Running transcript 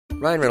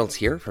Ryan Reynolds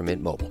here from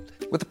Mint Mobile.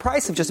 With the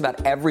price of just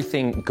about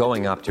everything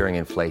going up during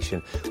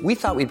inflation, we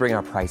thought we'd bring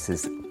our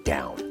prices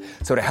down.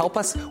 So to help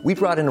us, we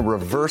brought in a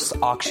reverse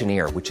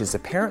auctioneer, which is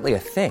apparently a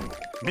thing.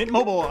 Mint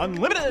Mobile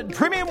Unlimited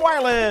Premium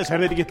Wireless. How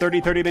to get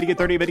 30, 30, bit to get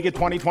 30, bit to get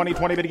 20, 20,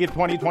 20, bit to get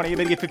 20, 20,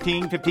 bit to get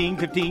 15, 15,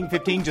 15,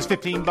 15, just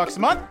 $15 a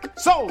month?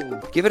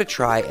 Sold! Give it a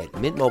try at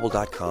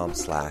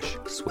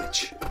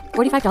mintmobile.com/switch.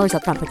 $45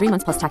 up front for 3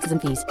 months plus taxes and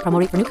fees. Promo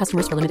rate for new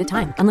customers for limited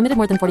time. Unlimited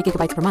more than 40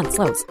 gigabytes per month.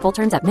 Slows full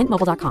terms at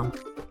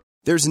mintmobile.com.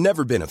 There's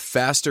never been a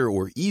faster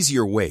or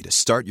easier way to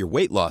start your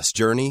weight loss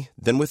journey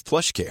than with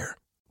PlushCare.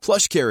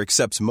 PlushCare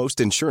accepts most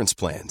insurance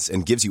plans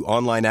and gives you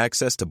online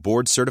access to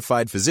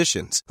board-certified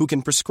physicians who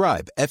can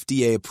prescribe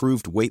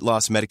FDA-approved weight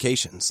loss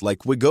medications like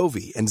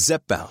Wegovy and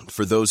Zepbound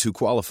for those who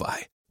qualify.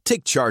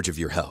 Take charge of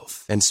your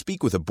health and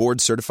speak with a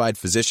board-certified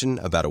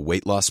physician about a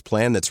weight loss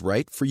plan that's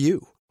right for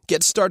you.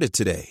 Get started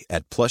today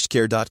at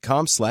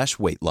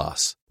plushcare.com/weight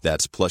loss.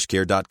 That's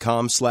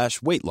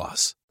plushcare.com/weight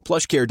loss.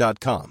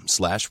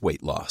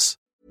 plushcare.com/weight loss.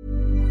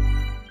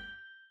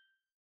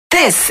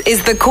 This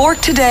is the Cork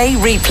Today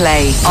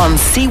replay on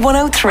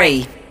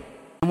C103.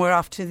 And we're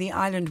off to the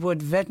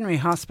Islandwood Veterinary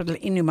Hospital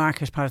in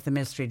Newmarket, part of the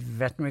Mill Street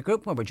Veterinary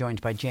Group, where we're joined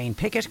by Jane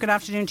Pickett. Good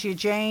afternoon to you,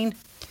 Jane.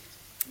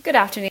 Good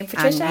afternoon,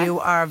 Patricia. And you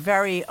are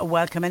very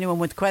welcome. Anyone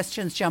with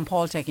questions, John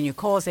Paul taking your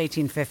calls,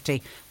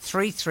 1850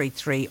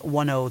 333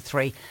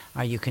 103,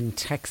 or you can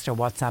text or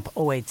WhatsApp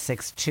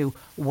 0862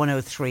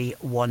 103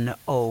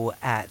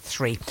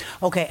 103.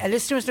 OK, a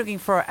listener is looking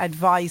for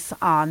advice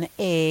on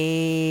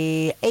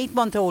a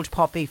 8-month-old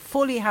puppy,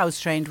 fully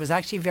house trained. Was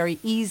actually very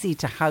easy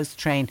to house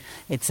train.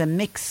 It's a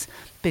mix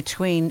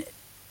between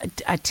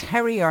a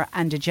terrier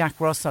and a Jack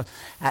Russell.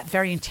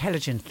 Very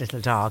intelligent little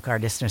dog, our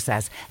listener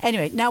says.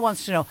 Anyway, now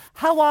wants to know,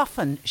 how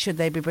often should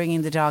they be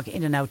bringing the dog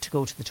in and out to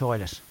go to the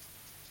toilet?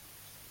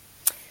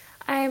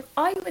 I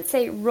would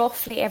say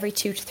roughly every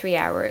 2 to 3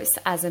 hours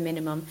as a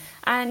minimum,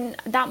 and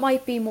that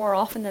might be more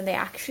often than they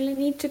actually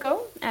need to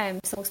go.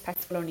 So most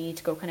pets will only need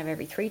to go kind of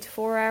every 3 to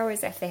 4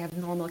 hours if they have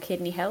normal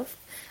kidney health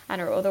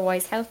and are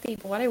otherwise healthy.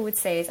 But what I would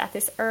say is, at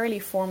this early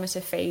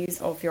formative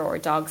phase of your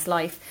dog's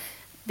life,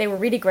 they were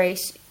really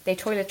great. They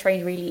toilet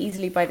trained really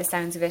easily by the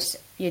sounds of it.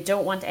 You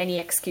don't want any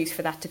excuse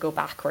for that to go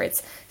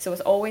backwards. So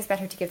it's always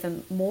better to give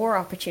them more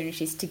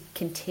opportunities to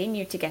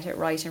continue to get it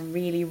right and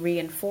really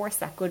reinforce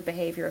that good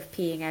behaviour of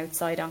peeing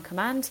outside on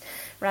command,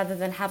 rather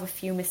than have a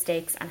few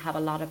mistakes and have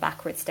a lot of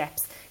backward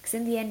steps. Because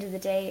in the end of the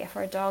day, if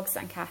our dogs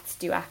and cats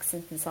do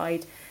accidents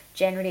inside,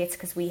 generally it's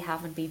because we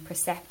haven't been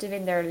perceptive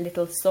in their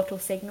little subtle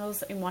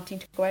signals in wanting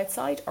to go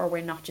outside, or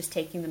we're not just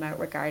taking them out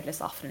regardless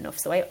often enough.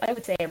 So I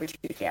would say every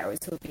 2 to 3 hours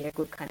would be a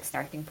good kind of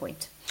starting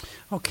point.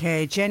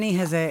 OK, Jenny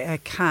has a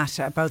cat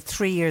about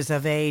 3 years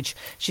of age.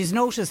 She's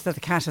noticed that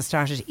the cat has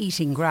started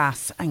eating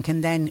grass and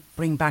can then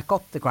bring back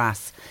up the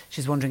grass.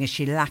 She's wondering, is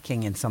she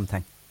lacking in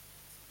something?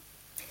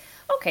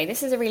 Okay,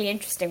 this is a really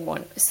interesting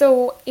one.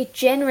 So it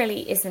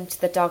generally isn't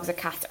that dogs or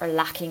cats are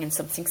lacking in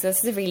something. So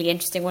this is a really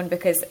interesting one,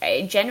 because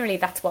generally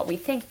that's what we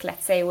think.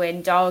 Let's say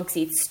when dogs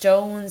eat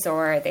stones,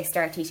 or they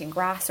start eating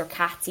grass, or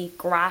cats eat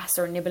grass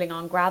or nibbling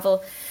on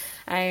gravel,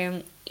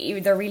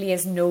 there really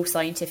is no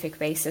scientific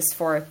basis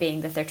for it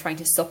being that they're trying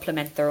to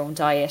supplement their own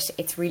diet.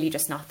 It's really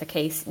just not the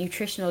case.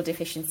 Nutritional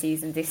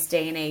deficiencies in this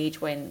day and age,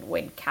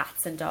 when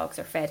cats and dogs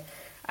are fed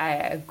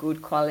a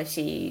good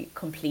quality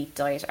complete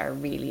diet, are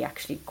really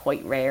actually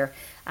quite rare,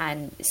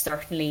 and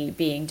certainly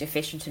being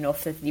deficient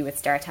enough that you would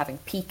start having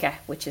pica,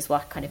 which is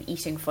what kind of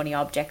eating funny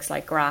objects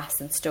like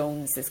grass and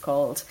stones is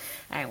called,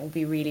 will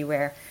be really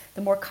rare.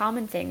 The more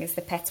common thing is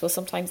the pets will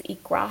sometimes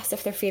eat grass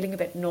if they're feeling a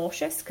bit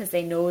nauseous, because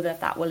they know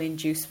that that will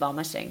induce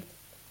vomiting.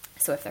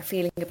 So if they're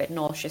feeling a bit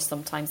nauseous,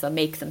 sometimes they'll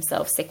make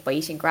themselves sick by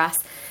eating grass.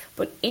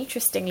 But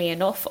interestingly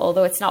enough,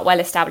 although it's not well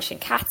established in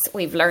cats,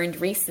 we've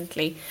learned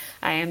recently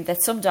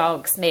that some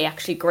dogs may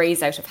actually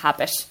graze out of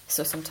habit.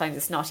 So sometimes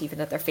it's not even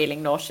that they're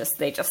feeling nauseous,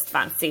 they just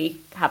fancy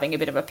having a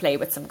bit of a play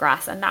with some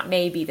grass. And that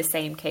may be the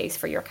same case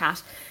for your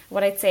cat.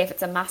 What I'd say, if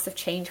it's a massive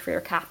change for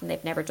your cat and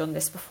they've never done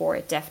this before,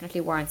 it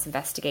definitely warrants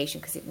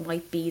investigation, because it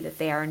might be that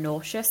they are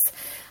nauseous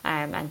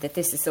and that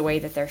this is the way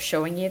that they're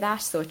showing you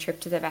that. So a trip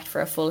to the vet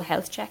for a full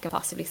health check and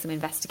possibly some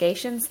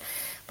investigations.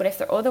 But if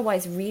they're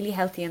otherwise really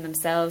healthy in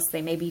themselves,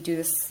 they maybe do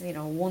this,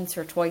 once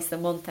or twice a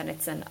month, and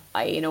it's an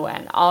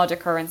odd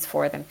occurrence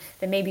for them,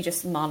 then maybe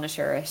just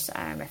monitor it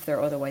if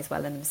they're otherwise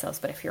well in themselves.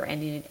 But if you're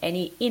in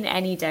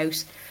any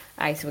doubt,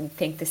 I would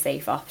think the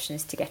safe option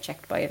is to get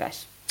checked by a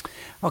vet.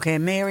 OK,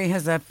 Mary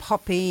has a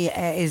puppy,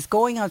 is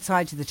going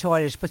outside to the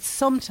toilet, but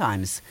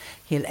sometimes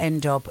he'll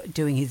end up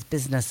doing his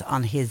business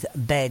on his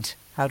bed.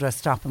 How do I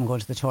stop him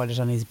going to the toilet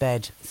on his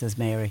bed, says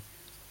Mary.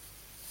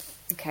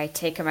 Okay,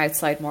 take him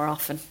outside more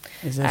often.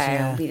 Is it?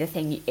 Yeah. Would be the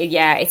thing.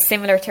 Yeah, it's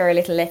similar to our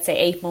little, let's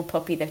say, 8-month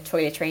puppy that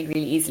toilet trained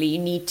really easily. You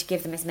need to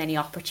give them as many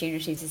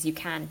opportunities as you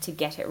can to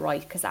get it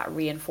right, because that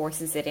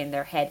reinforces it in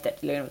their head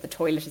that the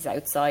toilet is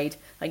outside.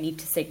 I need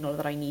to signal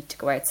that I need to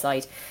go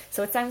outside.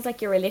 So it sounds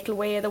like you're a little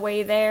way of the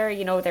way there.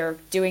 They're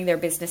doing their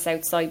business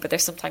outside, but they're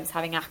sometimes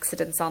having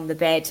accidents on the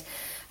bed.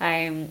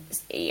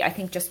 I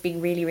think just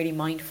being really, really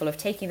mindful of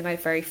taking them out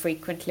very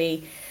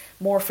frequently,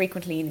 more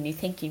frequently than you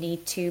think you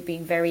need to,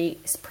 being very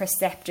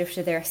perceptive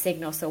to their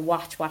signals. So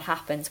watch what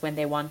happens when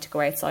they want to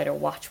go outside, or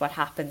watch what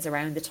happens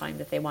around the time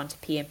that they want to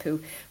pee and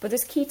poo. But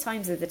there's key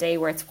times of the day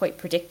where it's quite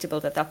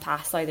predictable that they'll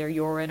pass either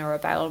urine or a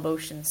bowel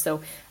motion.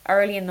 So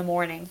early in the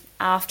morning,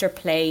 after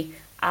play,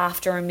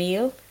 after a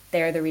meal,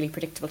 they're the really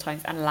predictable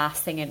times, and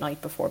last thing at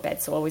night before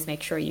bed. So always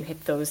make sure you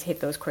hit those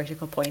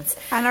critical points.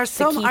 And are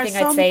some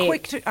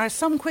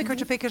quicker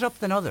to pick it up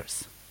than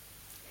others?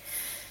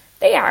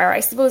 They are. I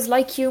suppose,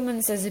 like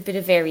humans, there's a bit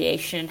of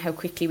variation in how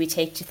quickly we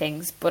take to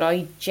things, but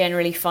I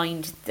generally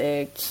find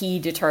the key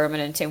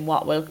determinant in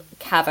what will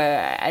have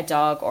a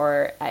dog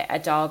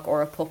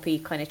or a puppy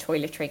kind of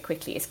toilet train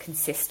quickly is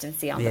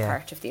consistency on the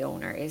part of the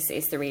owner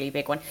is the really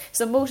big one.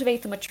 So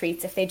motivate them with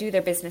treats. If they do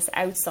their business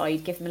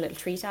outside, give them a little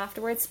treat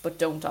afterwards, but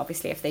don't,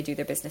 obviously, if they do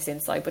their business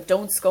inside, but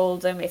don't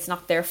scold them. It's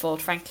not their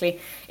fault,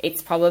 frankly.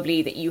 It's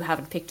probably that you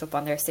haven't picked up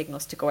on their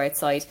signals to go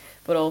outside.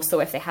 But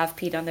also, if they have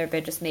peed on their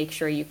bed, just make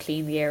sure you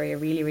clean the area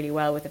really, really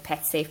well with a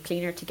pet safe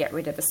cleaner to get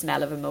rid of the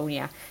smell of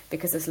ammonia,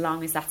 because as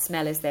long as that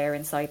smell is there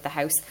inside the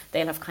house,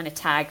 they'll have kind of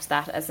tagged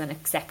that as an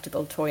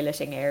acceptable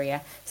toileting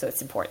area. So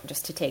it's important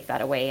just to take that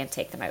away and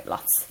take them out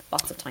lots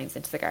of times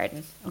into the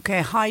garden.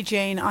 Okay, hi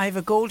Jane, I have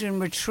a golden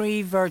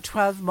retriever,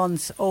 12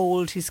 months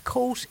old. His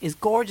coat is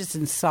gorgeous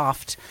and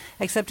soft,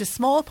 except a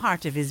small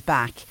part of his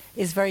back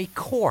is very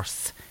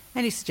coarse.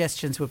 Any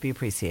suggestions would be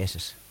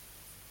appreciated.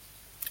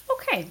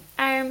 Okay,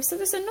 so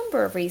there's a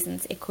number of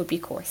reasons it could be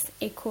coarse.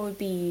 It could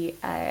be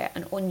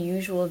an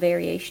unusual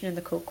variation in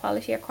the coat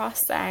quality across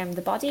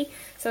the body.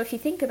 So if you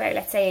think about,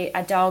 let's say,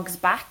 a dog's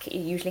back, it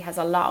usually has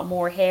a lot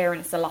more hair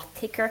and it's a lot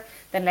thicker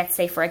than, let's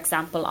say, for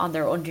example, on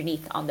their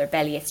underneath, on their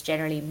belly, it's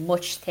generally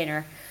much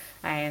thinner.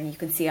 You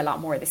can see a lot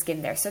more of the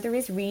skin there. So there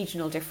is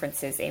regional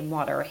differences in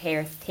what our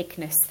hair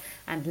thickness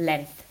and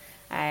length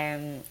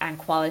and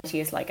quality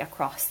is like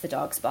across the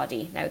dog's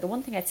body. Now, the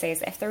one thing I'd say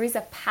is if there is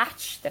a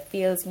patch that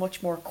feels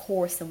much more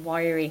coarse and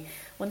wiry,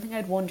 one thing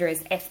I'd wonder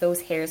is if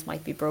those hairs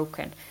might be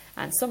broken.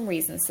 And some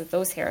reasons that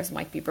those hairs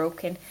might be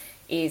broken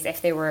is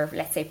if they were,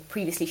 let's say,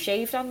 previously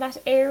shaved on that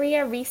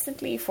area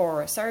recently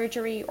for a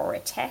surgery or a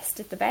test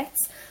at the vets,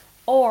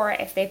 or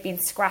if they've been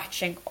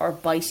scratching or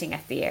biting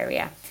at the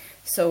area.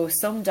 So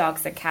some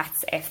dogs and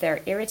cats, if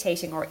they're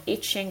irritating or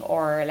itching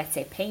or, let's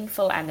say,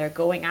 painful and they're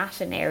going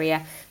at an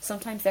area,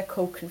 sometimes their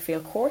coat can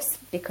feel coarse,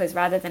 because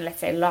rather than, let's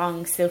say,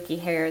 long silky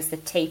hairs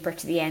that taper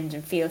to the end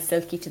and feel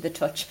silky to the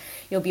touch,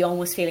 you'll be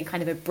almost feeling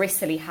kind of a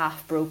bristly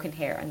half broken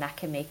hair, and that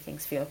can make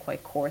things feel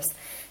quite coarse.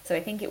 So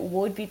I think it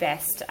would be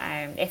best,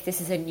 if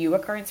this is a new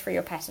occurrence for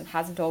your pet and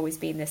hasn't always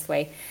been this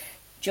way,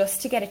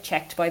 just to get it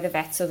checked by the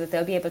vet so that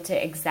they'll be able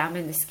to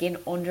examine the skin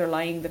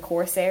underlying the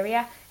coarse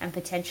area and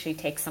potentially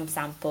take some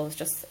samples,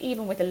 just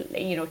even with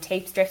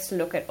tape strips to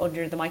look at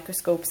under the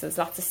microscope. So there's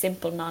lots of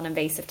simple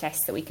non-invasive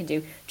tests that we can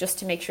do just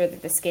to make sure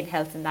that the skin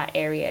health in that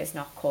area is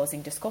not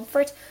causing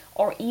discomfort,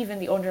 or even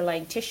the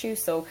underlying tissue.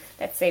 So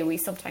let's say we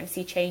sometimes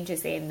see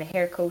changes in the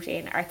hair coat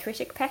in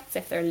arthritic pets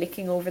if they're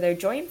licking over their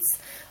joints,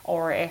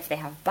 or if they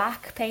have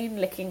back pain,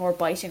 licking or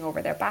biting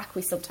over their back,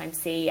 we sometimes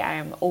see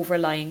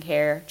overlying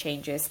hair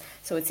changes.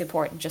 So it's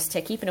important just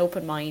to keep an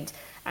open mind.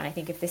 And I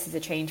think if this is a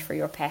change for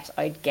your pet,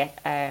 I'd get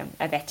a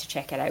vet to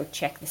check it out,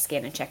 check the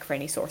skin and check for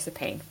any source of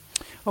pain.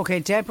 Okay,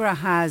 Deborah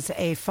has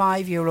a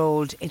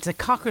 5-year-old. It's a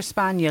Cocker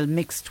Spaniel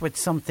mixed with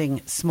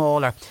something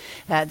smaller.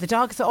 The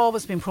dog has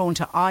always been prone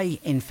to eye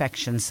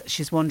infections.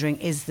 She's wondering,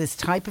 is this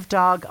type of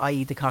dog,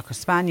 i.e. the Cocker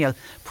Spaniel,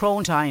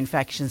 prone to eye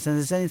infections, and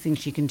is there anything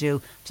she can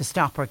do to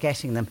stop her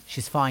getting them?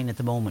 She's fine at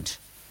the moment.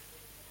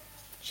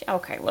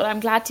 Okay, well, I'm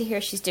glad to hear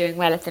she's doing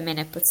well at the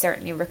minute, but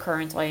certainly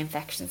recurrent eye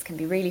infections can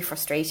be really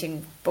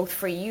frustrating, both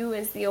for you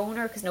as the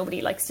owner, because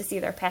nobody likes to see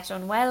their pet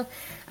unwell,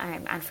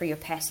 and for your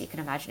pet, you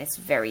can imagine it's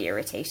very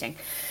irritating.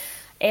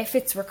 If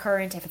it's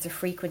recurrent, if it's a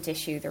frequent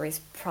issue, there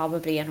is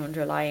probably an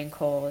underlying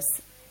cause.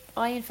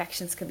 Eye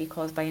infections can be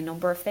caused by a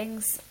number of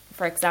things.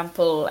 For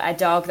example, a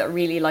dog that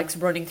really likes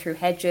running through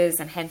hedges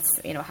and hence,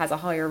 has a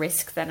higher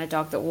risk than a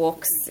dog that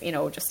walks,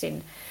 just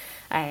in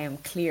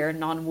clear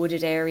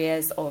non-wooded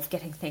areas of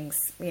getting things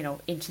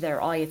into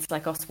their eye. It's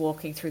like us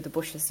walking through the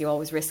bushes. You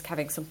always risk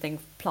having something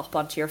plop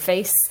onto your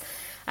face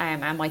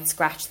and might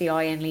scratch the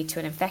eye and lead to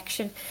an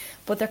infection.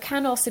 But there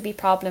can also be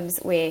problems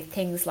with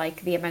things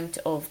like the amount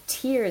of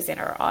tears in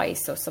our eye.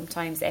 So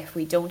sometimes if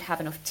we don't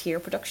have enough tear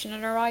production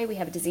in our eye, we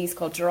have a disease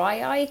called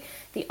dry eye.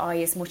 The eye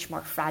is much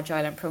more fragile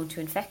and prone to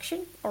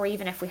infection. Or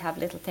even if we have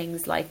little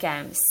things like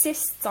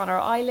cysts on our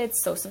eyelids.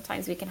 So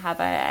sometimes we can have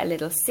a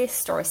little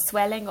cyst or a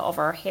swelling of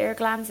our hair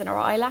glands in our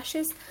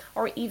eyelashes,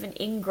 or even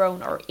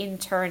ingrown or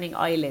in-turning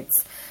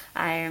eyelids.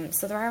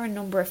 So there are a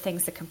number of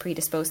things that can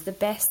predispose. The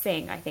best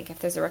thing, I think, if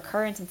there's a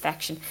recurrent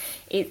infection,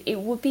 it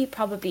would be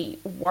probably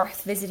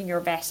worth visiting your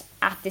vet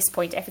at this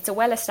point. If it's a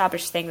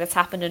well-established thing that's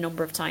happened a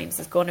number of times,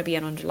 there's going to be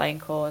an underlying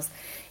cause.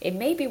 It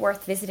may be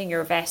worth visiting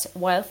your vet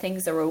while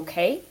things are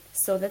okay,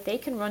 so that they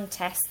can run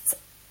tests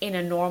in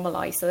a normal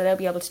eye, so that they'll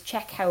be able to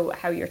check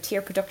how your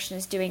tear production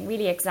is doing,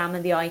 really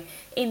examine the eye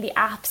in the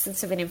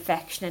absence of an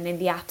infection and in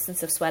the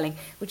absence of swelling,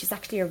 which is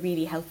actually a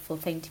really helpful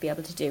thing to be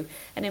able to do.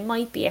 And it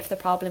might be, if the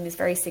problem is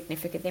very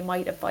significant, they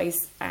might advise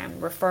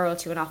referral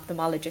to an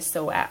ophthalmologist,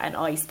 so an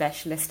eye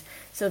specialist,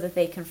 so that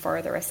they can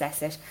further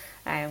assess it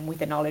with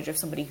the knowledge of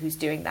somebody who's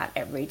doing that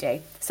every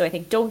day. So I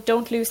think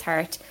don't lose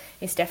heart.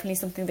 It's definitely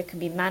something that can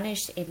be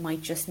managed. It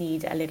might just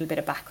need a little bit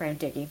of background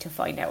digging to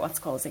find out what's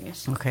causing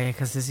it. Okay,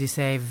 because as you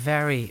say,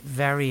 very,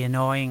 very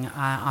annoying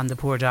on the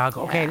poor dog.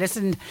 Yeah. Okay,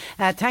 listen,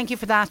 thank you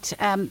for that.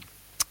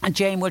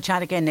 Jane, we'll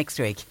chat again next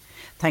week.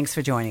 Thanks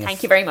for joining us.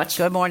 Thank you very much.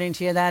 Good morning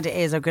to you. That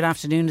is, or good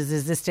afternoon. This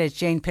is this stage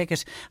Jane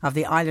Pickett of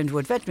the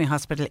Islandwood Veterinary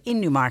Hospital in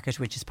Newmarket,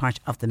 which is part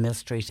of the Mill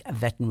Street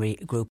Veterinary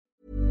Group.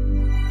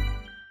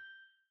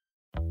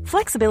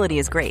 Flexibility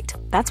is great.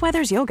 That's why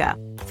there's yoga.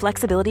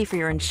 Flexibility for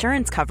your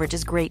insurance coverage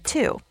is great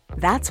too.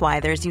 That's why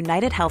there's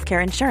United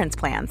Healthcare Insurance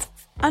Plans.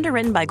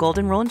 Underwritten by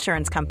Golden Rule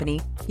Insurance Company,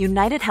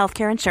 United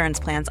Healthcare Insurance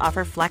Plans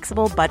offer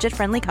flexible,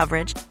 budget-friendly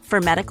coverage for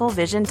medical,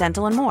 vision,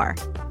 dental, and more.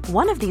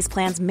 One of these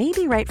plans may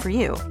be right for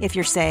you if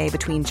you're, say,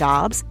 between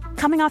jobs,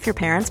 coming off your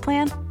parents'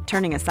 plan,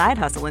 turning a side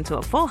hustle into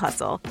a full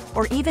hustle,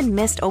 or even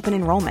missed open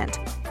enrollment.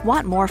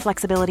 Want more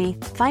flexibility?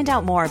 Find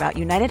out more about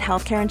United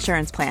Healthcare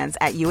Insurance Plans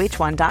at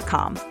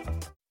uh1.com.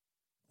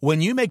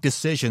 When you make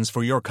decisions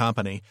for your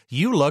company,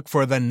 you look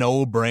for the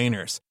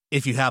no-brainers.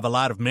 If you have a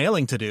lot of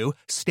mailing to do,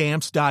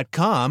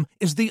 Stamps.com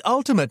is the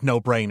ultimate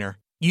no-brainer.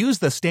 Use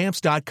the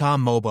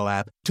Stamps.com mobile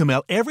app to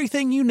mail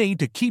everything you need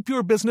to keep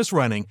your business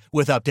running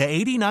with up to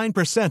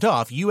 89%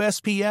 off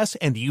USPS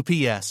and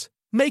UPS.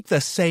 Make the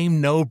same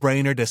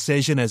no-brainer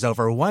decision as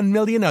over 1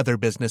 million other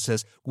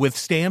businesses with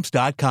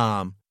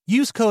Stamps.com.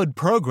 Use code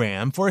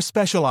PROGRAM for a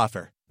special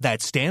offer.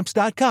 That's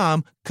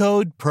Stamps.com,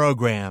 code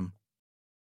PROGRAM.